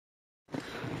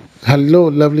Hello,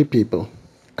 lovely people.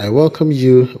 I welcome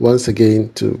you once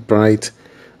again to Bright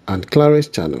and Clara's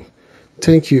channel.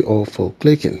 Thank you all for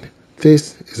clicking.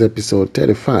 This is episode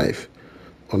 35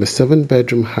 on a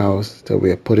 7-bedroom house that we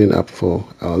are putting up for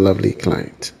our lovely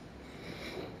client.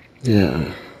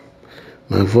 Yeah,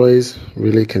 my voice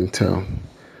really can tell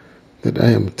that I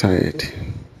am tired,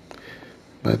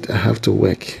 but I have to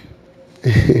work.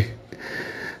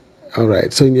 All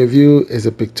right, so in your view is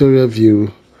a pictorial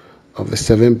view of the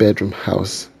 7-bedroom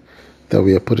house that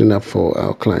we are putting up for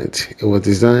our client. It was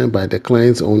designed by the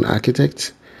client's own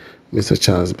architect, Mr.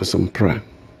 Charles Bosompra.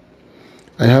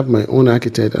 I have my own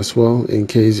architect as well. In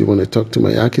case you want to talk to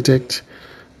my architect,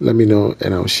 let me know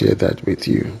and I'll share that with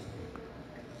you.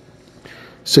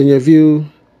 So in your view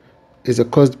is a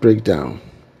cost breakdown.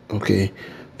 Okay,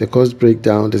 the cost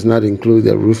breakdown does not include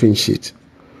the roofing sheet.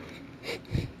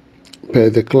 Per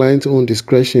the client's own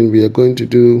discretion, we are going to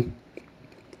do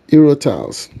Euro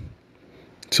tiles.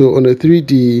 So on a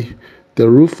 3D, the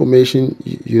roof formation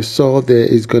you saw there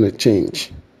is going to change.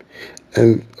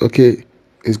 And okay,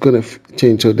 it's going to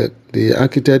change so that the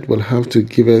architect will have to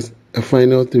give us a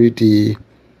final 3D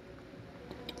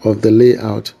of the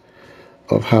layout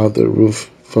of how the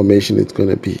roof formation is going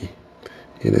to be.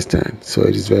 You understand? So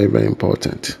it is very, very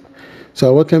important. So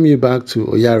I welcome you back to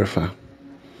Oyarifa.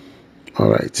 All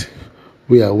right.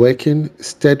 We are working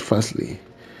steadfastly.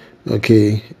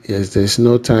 Okay. Yes, there's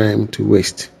no time to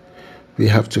waste. We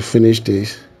have to finish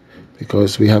this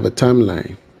because we have a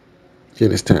timeline. You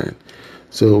understand?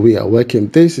 So we are working.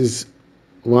 This is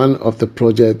one of the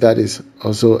projects that is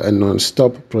also a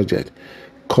non-stop project.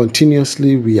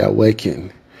 Continuously we are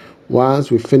working.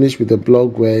 Once we finish with the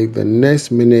block work, the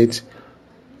next minute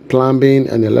plumbing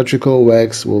and electrical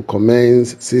works will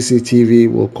commence,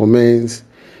 CCTV will commence,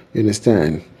 you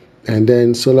understand? And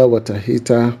then solar water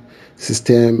heater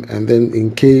system, and then in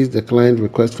case the client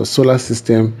requests for solar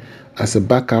system as a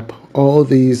backup, all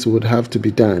these would have to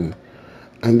be done.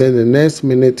 And then the next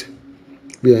minute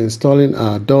we are installing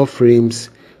our door frames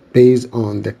based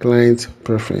on the client's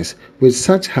preference. With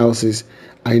such houses,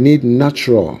 I need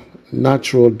natural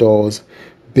doors,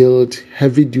 built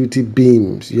heavy duty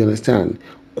beams, you understand?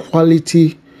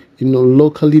 Quality,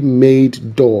 locally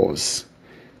made doors.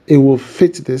 It will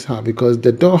fit this house because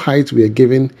the door height we are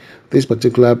giving this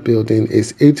particular building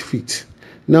is 8 feet.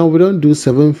 Now we don't do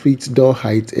 7 feet door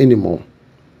height anymore.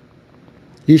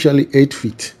 Usually 8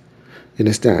 feet. You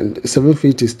understand? 7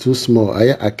 feet is too small.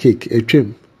 A cake, a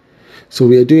trim. So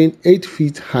we are doing 8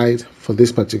 feet height for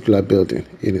this particular building.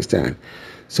 You understand?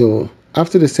 So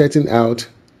after the setting out,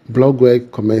 block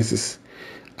work commences,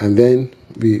 and then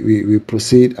we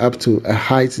proceed up to a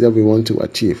height that we want to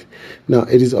achieve. Now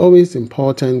it is always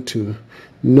important to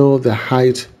know the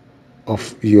height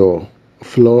of your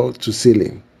floor to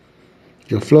ceiling.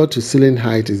 Your floor to ceiling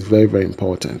height is very, very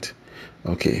important.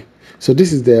 Okay, so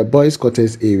this is the boys'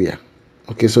 quarters area.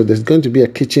 Okay, so there's going to be a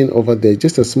kitchen over there,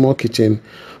 just a small kitchen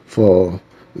for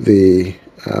the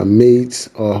maids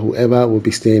or whoever will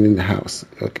be staying in the house.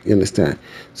 Okay, you understand?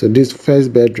 So this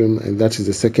first bedroom, and that is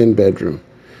the second bedroom.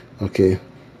 Okay,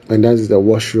 and that is the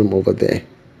washroom over there.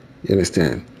 You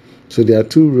understand? So there are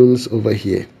 2 rooms over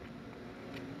here.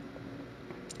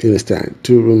 You understand?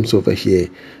 2 rooms over here,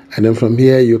 and then from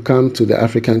here you come to the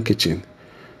African kitchen.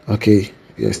 Okay.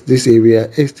 Yes, this area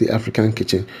is the African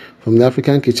kitchen. From the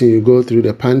African kitchen, you go through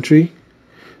the pantry.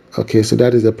 Okay, so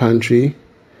that is the pantry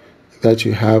that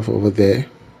you have over there.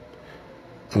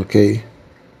 Okay,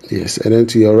 yes, and then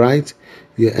to your right,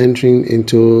 you're entering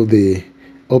into the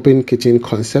open kitchen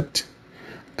concept,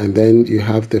 and then you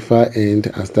have the far end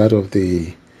as that of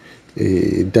the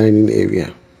dining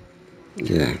area.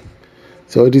 Yeah,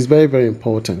 so it is very, very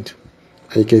important.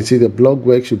 And you can see the block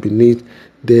work should be neat.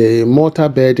 The mortar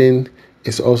bedding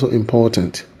is also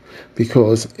important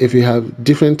because if you have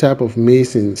different type of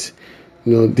masons,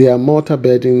 their mortar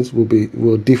beddings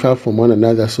will differ from one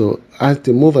another. So as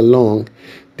they move along,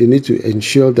 they need to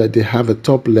ensure that they have a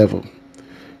top level.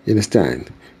 You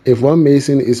understand? If one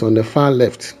mason is on the far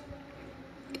left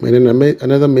and then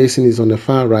another mason is on the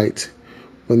far right,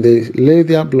 when they lay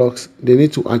their blocks, they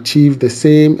need to achieve the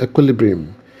same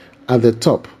equilibrium at the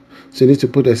top. So you need to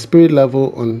put a spirit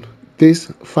level on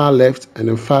this far left and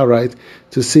then far right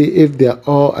to see if they are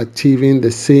all achieving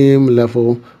the same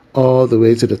level all the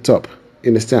way to the top. You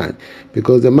understand?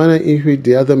 Because the manner in which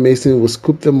the other mason will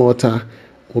scoop the mortar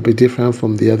will be different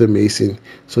from the other mason.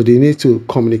 So they need to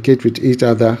communicate with each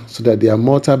other so that their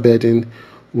mortar bedding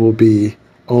will be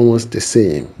almost the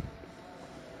same.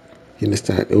 You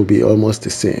understand? It will be almost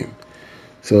the same.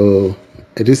 So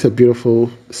it is a beautiful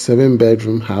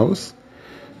 7-bedroom house.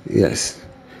 Yes.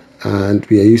 And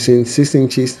we are using 6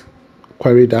 inches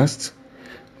quarry dust.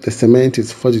 The cement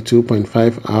is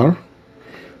 42.5 R.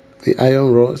 The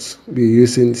iron rods, we're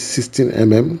using 16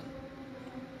 mm.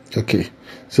 Okay,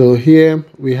 so here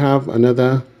we have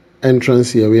another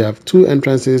entrance here. We have two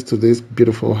entrances to this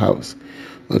beautiful house.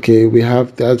 Okay, we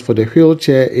have that for the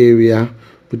wheelchair area,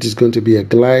 which is going to be a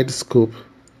glide scope.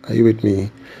 Are you with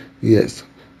me? Yes.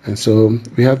 And so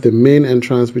we have the main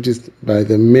entrance, which is by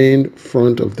the main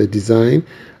front of the design,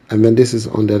 and then this is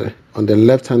on the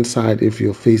left hand side if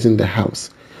you're facing the house.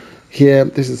 Here,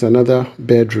 this is another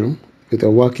bedroom with a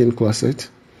walk-in closet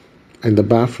and the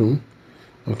bathroom.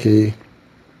 Okay,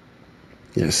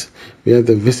 yes, we have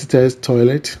the visitor's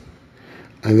toilet,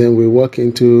 and then we walk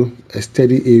into a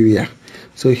study area.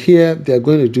 So here they're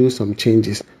going to do some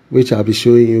changes, which I'll be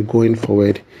showing you going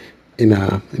forward in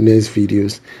our next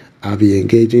videos. I'll be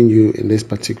engaging you in this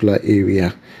particular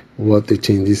area, what the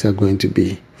changes are going to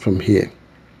be from here.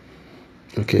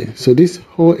 Okay, so this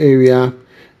whole area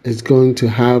is going to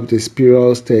have the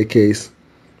spiral staircase.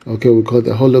 Okay, we call it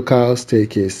the holocaust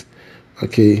staircase.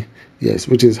 Okay, yes,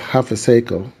 which is half a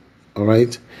circle. All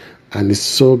right, and it's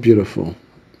so beautiful.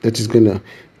 That is going to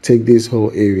take this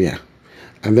whole area.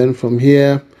 And then from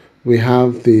here we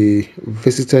have the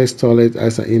visitor's toilet,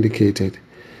 as I indicated.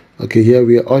 Okay, here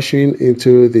we are ushering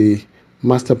into the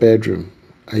master bedroom.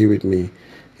 Are you with me?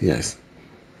 Yes.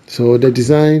 So the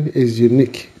design is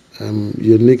unique,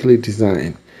 uniquely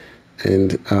designed,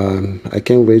 and I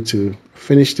can't wait to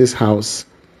finish this house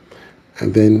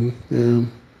and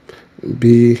then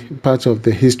be part of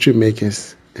the history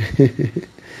makers.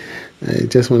 I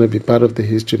just want to be part of the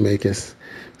history makers.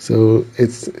 So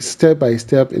it's step by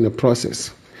step in the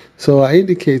process. So I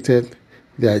indicated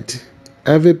that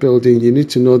every building, you need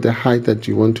to know the height that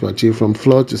you want to achieve from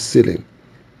floor to ceiling.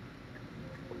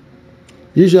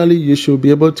 Usually you should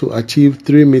be able to achieve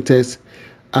 3 meters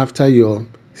after your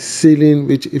ceiling,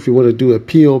 which if you want to do a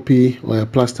POP or a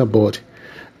plasterboard,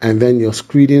 and then your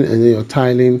screeding and then your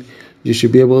tiling, you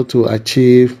should be able to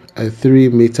achieve a 3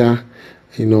 meter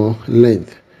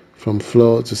length from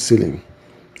floor to ceiling.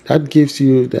 That gives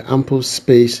you the ample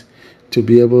space to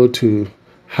be able to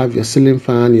have your ceiling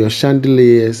fan, your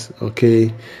chandeliers,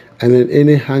 okay, and then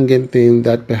any hanging thing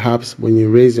that perhaps when you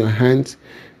raise your hands,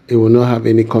 it will not have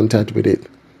any contact with it.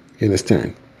 You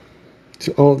understand?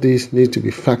 So all these need to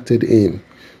be factored in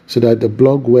so that the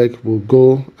block work will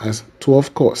go as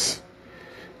 12 course.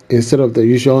 Instead of the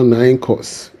usual 9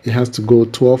 course, it has to go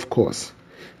 12 course.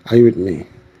 Are you with me?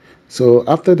 So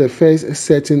after the first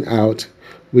setting out,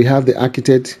 we have the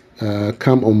architect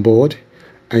come on board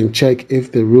and check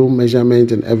if the room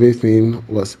measurement and everything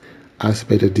was as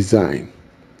per the design.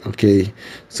 Okay,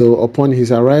 so upon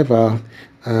his arrival,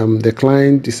 the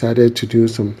client decided to do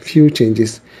some few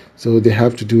changes, so they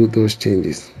have to do those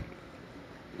changes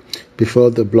before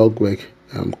the block work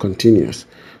continues,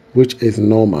 which is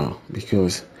normal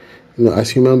because as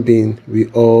human beings we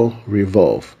all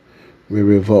revolve. We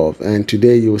revolve, and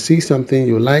today you will see something,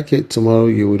 you like it, tomorrow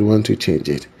you would want to change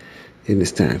it. You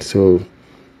understand? So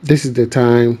this is the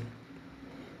time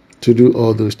to do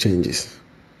all those changes.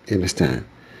 You understand?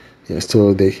 Yeah,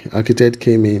 so the architect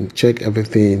came in, checked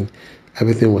everything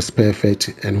was perfect,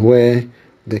 and where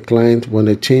the client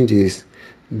wanted changes,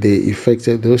 they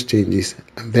effected those changes,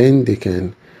 and then they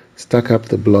can stack up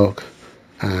the block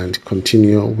and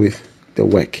continue with the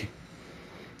work.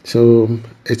 So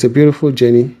it's a beautiful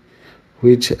journey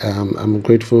which I'm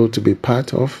grateful to be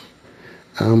part of.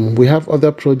 We have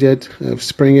other projects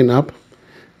springing up,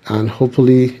 and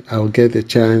hopefully I'll get the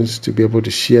chance to be able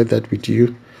to share that with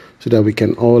you so that we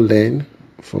can all learn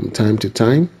from time to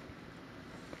time.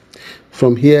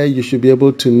 From here, you should be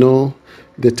able to know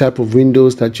the type of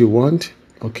windows that you want,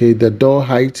 okay, the door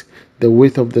height, the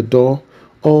width of the door,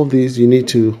 all these you need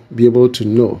to be able to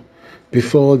know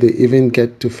before they even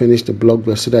get to finish the block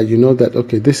work, so that you know that,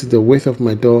 okay, this is the width of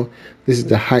my door, this is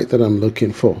the height that I'm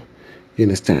looking for. You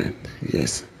understand?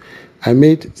 Yes. I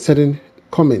made certain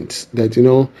comments that,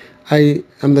 I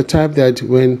am the type that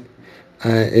when,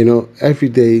 every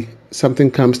day something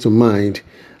comes to mind,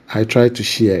 I try to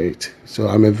share it. So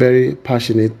I'm a very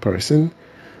passionate person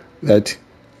that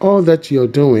all that you're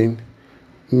doing,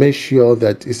 make sure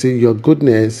that your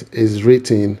goodness is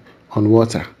written on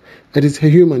water. That is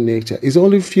human nature. It's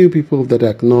only few people that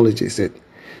acknowledges it.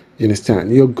 You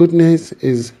understand? Your goodness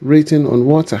is written on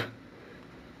water.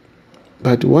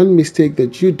 But one mistake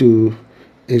that you do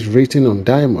is written on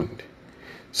diamond.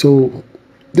 So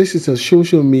this is a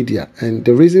social media, and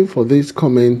the reason for this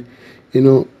comment,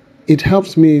 it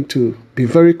helps me to be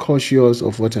very cautious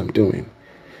of what I'm doing.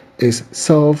 It's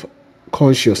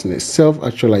self-consciousness,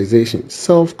 self-actualization,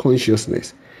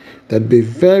 self-consciousness. That be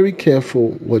very careful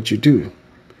what you do.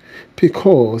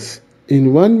 because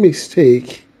in one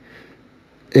mistake,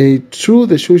 through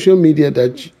the social media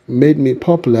that made me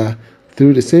popular,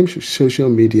 through the same social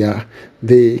media,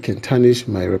 they can tarnish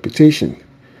my reputation.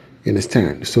 You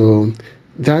understand? So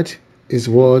that is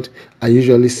what I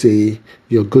usually say,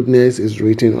 your goodness is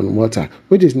written on water,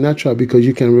 which is natural because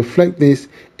you can reflect this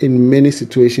in many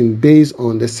situations based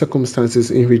on the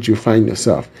circumstances in which you find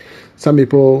yourself. Some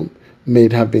people may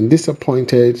have been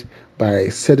disappointed by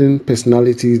certain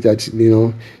personalities that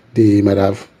they might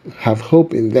have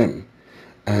hope in them,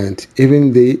 and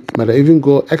even they might even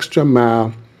go extra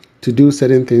mile to do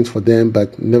certain things for them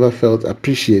but never felt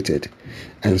appreciated.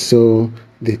 And so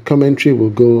the commentary will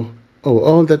go, oh,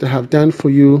 all that I have done for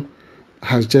you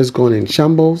has just gone in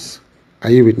shambles. Are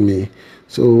you with me?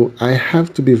 So I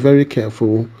have to be very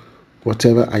careful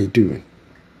whatever I do.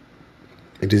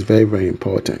 It is very, very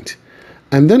important.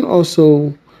 And then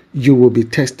also, you will be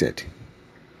tested.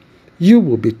 You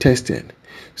will be tested.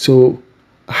 So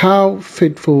how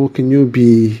faithful can you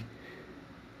be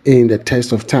in the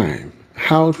test of time?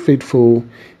 How faithful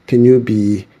can you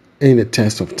be in the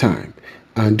test of time?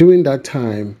 And during that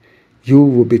time, you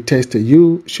will be tested.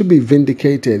 You should be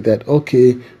vindicated that,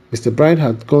 okay, Mr. Bright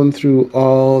has gone through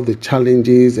all the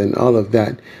challenges and all of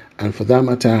that, and for that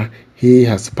matter, he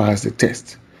has passed the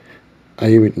test. Are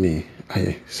you with me?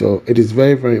 So it is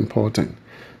very, very important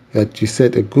that you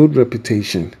set a good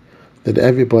reputation that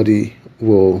everybody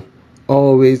will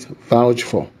always vouch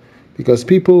for, because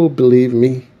people believe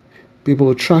me,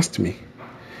 people trust me.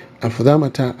 And for that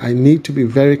matter, I need to be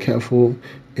very careful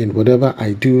in whatever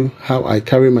I do, how I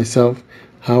carry myself,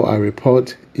 how I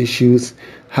report issues,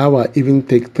 how I even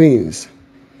take things.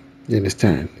 You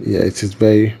understand? Yeah, it is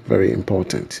very, very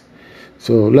important.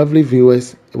 So, lovely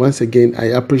viewers, once again, I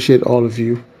appreciate all of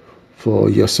you for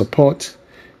your support,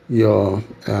 your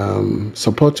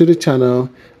support to the channel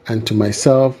and to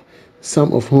myself,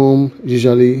 some of whom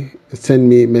usually send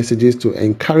me messages to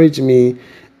encourage me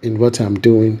in what I'm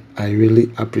doing. I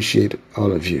really appreciate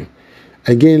all of you.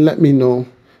 Again, let me know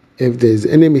if there's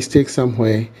any mistake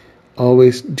somewhere.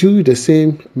 Always do the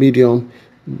same medium.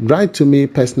 Write to me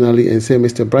personally and say,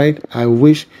 Mr. Bright, I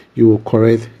wish you will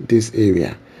correct this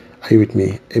area. Are you with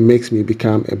me? It makes me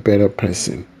become a better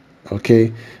person.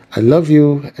 Okay? I love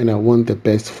you and I want the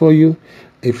best for you.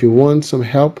 If you want some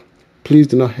help, please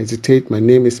do not hesitate. My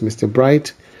name is Mr.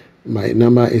 Bright. My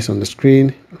number is on the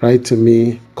screen. Write to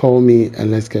me, call me, and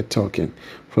let's get talking.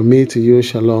 From me to you,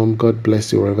 shalom. God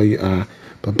bless you wherever you are.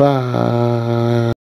 Bye-bye.